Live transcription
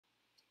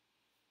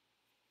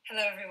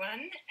Hello,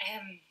 everyone.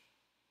 I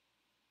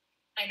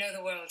know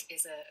the world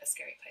is a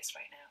scary place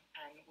right now,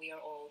 and we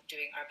are all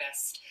doing our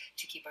best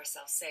to keep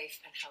ourselves safe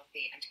and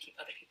healthy and to keep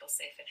other people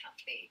safe and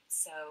healthy.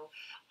 So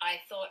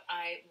I thought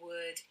I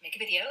would make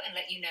a video and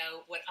let you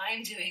know what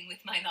I'm doing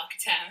with my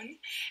lockdown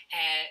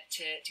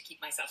to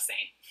keep myself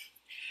sane.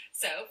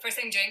 So first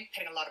thing I'm doing,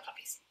 petting a lot of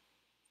puppies.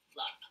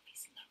 A lot of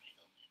puppies, not right,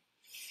 little man.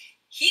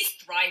 He's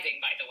thriving,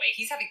 by the way.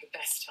 He's having the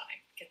best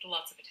time. Gets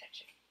lots of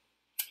attention.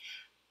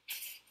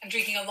 I'm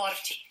drinking a lot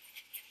of tea.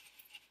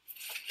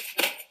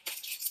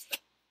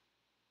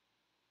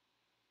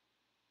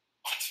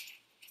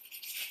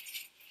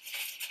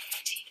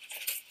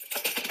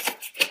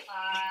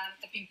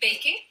 I've been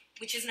baking,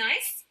 which is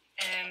nice.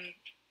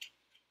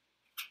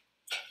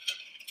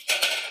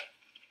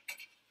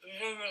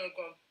 Really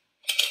good.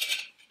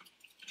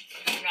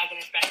 I'm not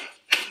going to spend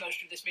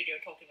most of this video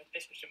talking with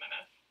biscuits in my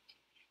mouth.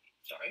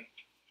 Sorry.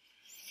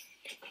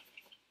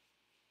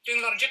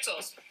 Doing a lot of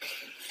jigsaws.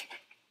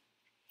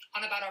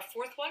 On about our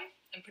fourth one,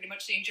 I'm pretty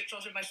much seeing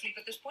jigsaws in my sleep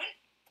at this point.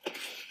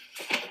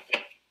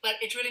 But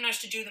it's really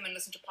nice to do them and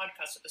listen to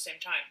podcasts at the same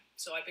time.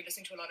 So I've been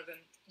listening to a lot of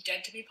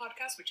Dead to Me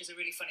podcast, which is a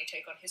really funny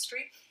take on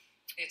history.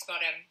 It's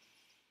got a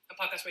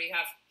podcast where you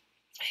have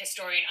a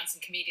historian and some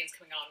comedians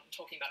coming on and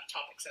talking about a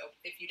topic. So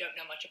if you don't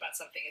know much about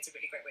something, it's a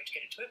really great way to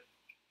get into it.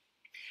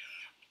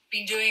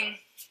 Been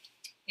doing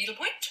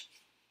needlepoint.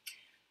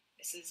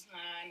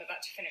 I'm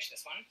about to finish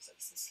this one. So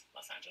this is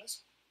Los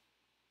Angeles.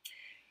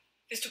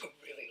 This took a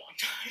really long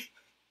time.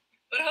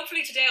 But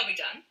hopefully today I'll be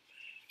done.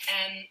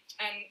 And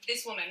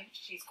this woman,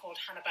 she's called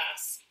Hannah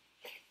Bass,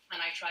 and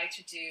I try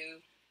to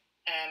do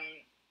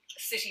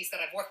cities that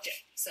I've worked in.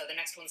 So the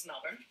next one's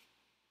Melbourne.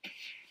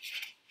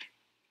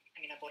 I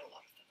mean, I bought a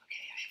lot of them.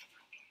 Okay, I have a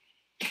problem.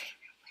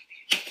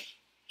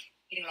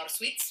 Eating a lot of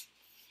sweets.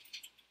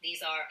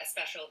 These are a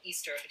special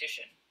Easter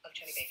edition of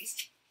Jelly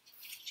Babies.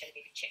 Jelly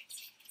Baby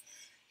chips.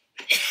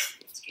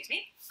 Excuse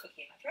me,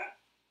 cookie in my throat.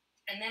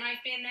 And then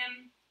I've been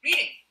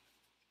reading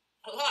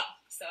a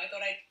lot. So I thought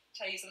I'd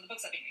tell you some of the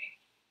books I've been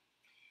reading.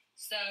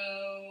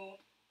 So,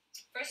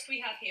 first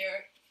we have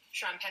here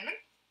Sharon Penman.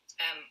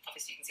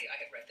 Obviously you can see I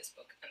have read this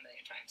book a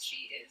million times.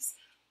 She is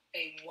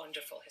a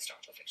wonderful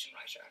historical fiction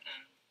writer,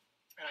 and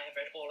I have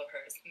read all of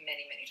hers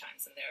many, many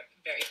times, and they're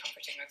very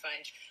comforting. I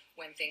find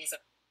when things are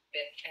a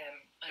bit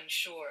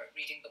unsure,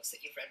 reading books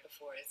that you've read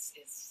before makes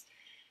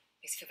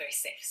you feel very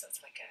safe. So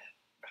it's like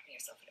wrapping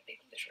yourself in a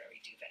big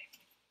literary duvet.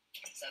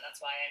 So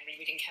that's why I'm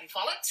rereading Ken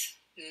Follett,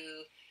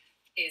 who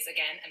is,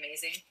 again,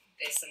 amazing.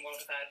 This and World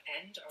Without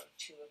End are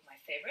two of my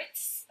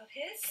favourites of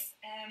his.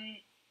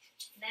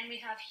 Then we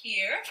have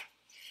here,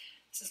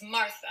 this is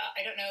Martha.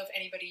 I don't know if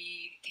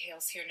anybody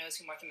else here knows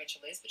who Martha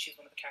Mitchell is, but she's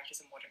one of the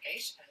characters in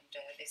Watergate, and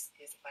this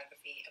is a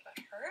biography about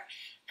her.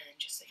 And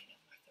just so you know,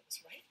 Martha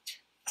was right.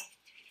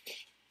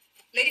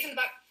 Lady from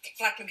the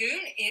Black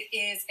Lagoon. It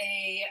is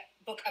a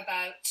book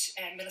about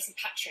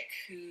Milicent Patrick,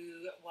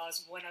 who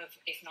was one of,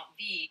 if not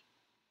the,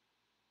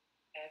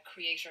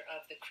 creator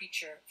of the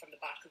creature from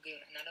the Black Lagoon.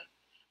 And I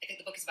think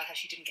the book is about how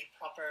she didn't get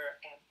proper.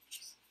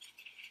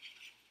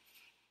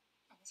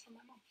 That's from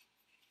my mom.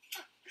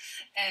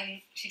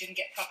 She didn't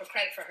get proper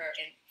credit for her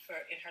in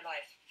her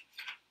life.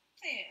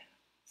 Yeah,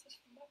 this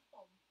is from my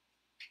mom.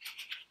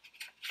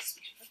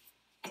 Sweet of her.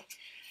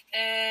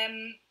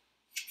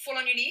 Fall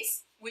on Your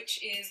Knees, which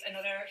is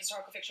another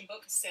historical fiction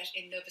book set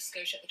in Nova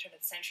Scotia at the turn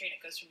of the century, and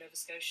it goes from Nova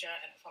Scotia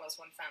and it follows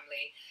one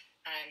family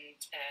and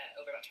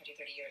over about 20,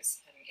 30 years,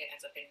 and it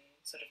ends up in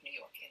sort of New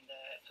York in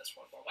the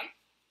post-World War I.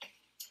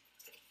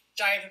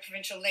 Diary of a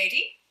Provincial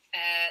Lady.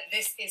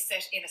 This is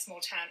set in a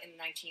small town in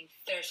the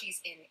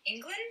 1930s in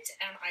England,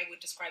 and I would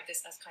describe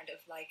this as kind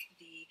of like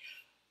the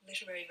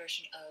literary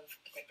version of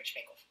The Great British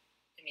Bake Off.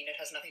 I mean, it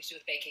has nothing to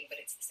do with baking, but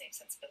it's the same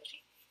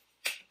sensibility.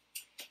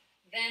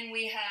 Then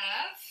we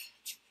have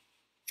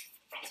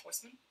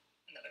Horseman,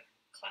 another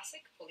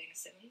classic, Paullina.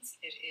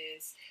 It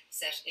is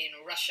set in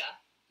Russia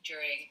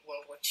during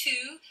World War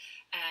II,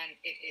 and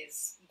it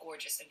is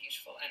gorgeous and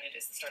beautiful, and it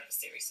is the start of a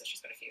series, so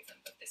she's got a few of them,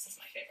 but this is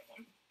my favourite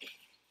one.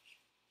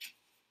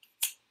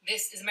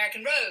 This is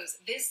American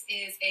Rose. This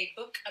is a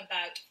book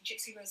about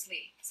Gypsy Rose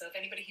Lee. So if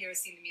anybody here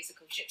has seen the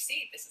musical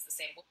Gypsy, this is the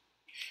same book.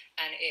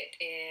 And it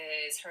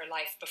is her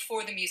life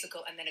before the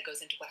musical, and then it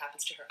goes into what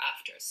happens to her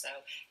after.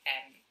 So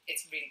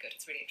it's really good.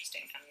 It's really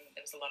interesting. And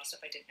there was a lot of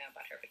stuff I didn't know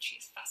about her, but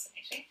she's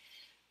fascinating.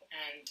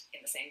 And in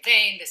the same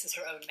vein, this is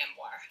her own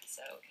memoir.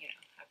 So, you know,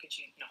 how could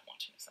you not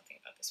want to know something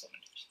about this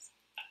woman? She's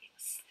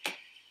fabulous.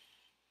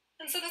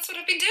 And so that's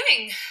what I've been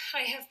doing.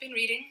 I have been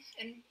reading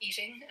and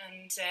eating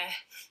and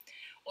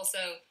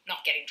also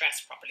not getting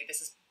dressed properly. This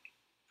is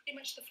pretty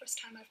much the first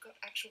time I've got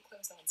actual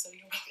clothes on, so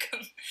you're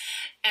welcome.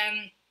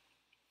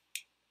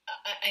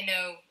 I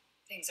know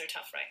things are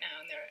tough right now,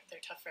 and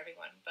they're tough for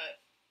everyone, but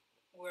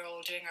we're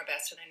all doing our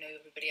best, and I know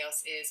everybody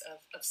else is,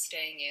 of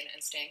staying in and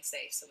staying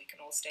safe so we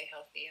can all stay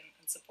healthy and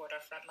support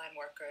our frontline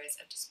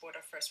workers and to support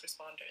our first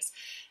responders.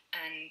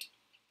 And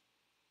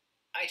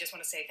I just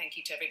want to say thank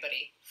you to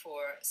everybody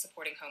for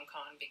supporting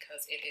HomeCon,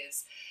 because it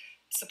is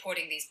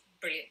supporting these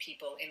brilliant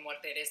people in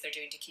what it is they're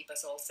doing to keep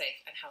us all safe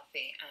and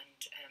healthy.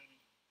 And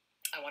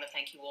I want to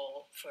thank you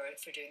all for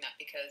doing that,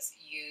 because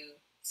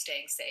you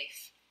staying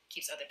safe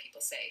keeps other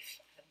people safe,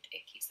 and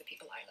it keeps the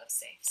people I love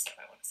safe. So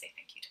I want to say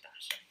thank you to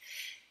that. And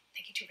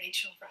thank you to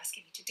Rachel for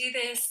asking me to do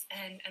this,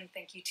 and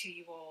thank you to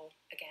you all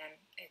again.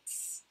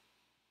 It's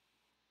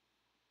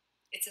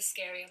a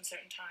scary,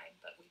 uncertain time,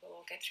 but we will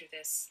all get through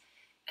this,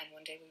 and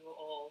one day we will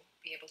all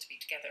be able to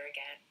be together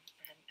again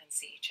and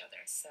see each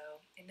other.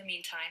 So in the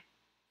meantime,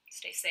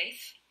 stay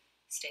safe,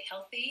 stay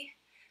healthy,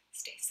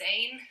 stay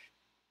sane,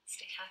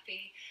 stay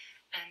happy,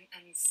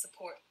 and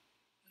support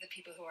the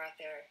people who are out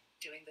there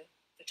doing the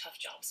tough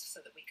jobs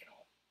so that we can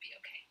all be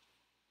okay.